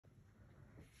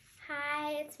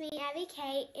Abby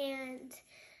Kate, and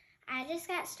I just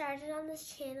got started on this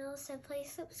channel, so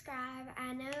please subscribe.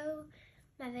 I know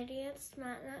my videos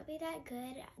might not be that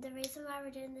good. The reason why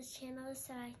we're doing this channel is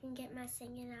so I can get my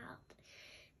singing out,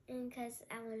 and because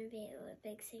I want to be a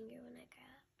big singer when I grow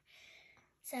up.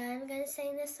 So I'm going to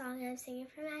sing this song I'm singing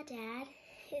for my dad.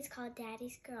 It's called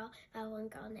Daddy's Girl by One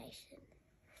Girl Nation.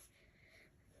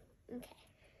 Okay.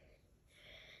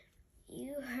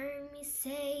 You heard me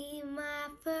say my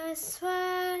first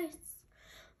words,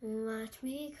 watch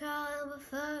me crawl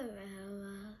before I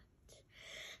walked.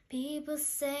 People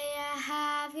say I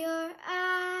have your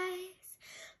eyes,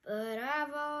 but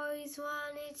I've always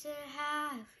wanted to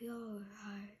have your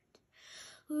heart.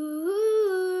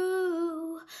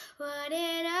 Ooh, one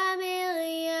in a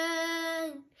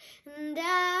million, and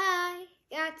I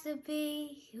got to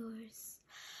be yours.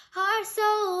 Our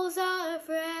souls are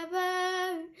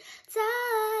forever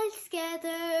tied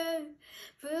together,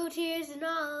 through tears and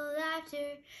all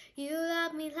laughter. You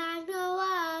love me like no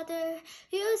other.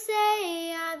 You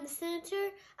say I'm the center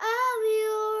of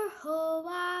your whole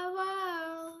wide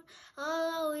world.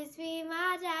 I'll always be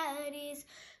my daddy's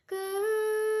girl.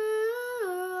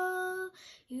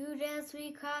 You dance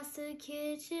me across the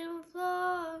kitchen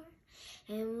floor,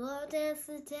 and we'll dance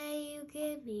the day you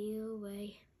give me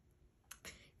away.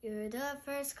 You're the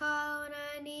first call when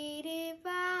I need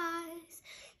advice.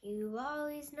 You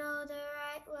always know the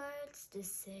right words to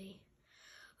say.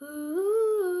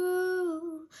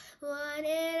 Ooh, one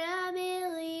in a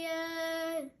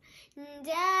million, and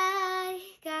I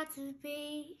got to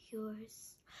be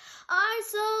yours. Our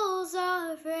souls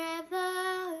are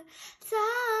forever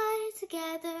tied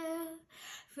together,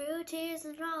 through tears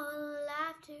and all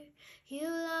laughter. You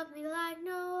love me like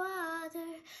no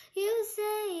other. You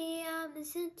say I'm the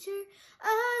center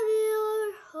of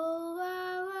your whole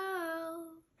wide world.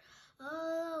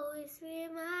 I'll always be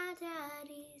my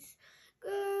daddy's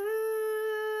girl.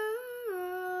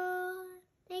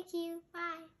 Thank you.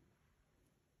 Bye.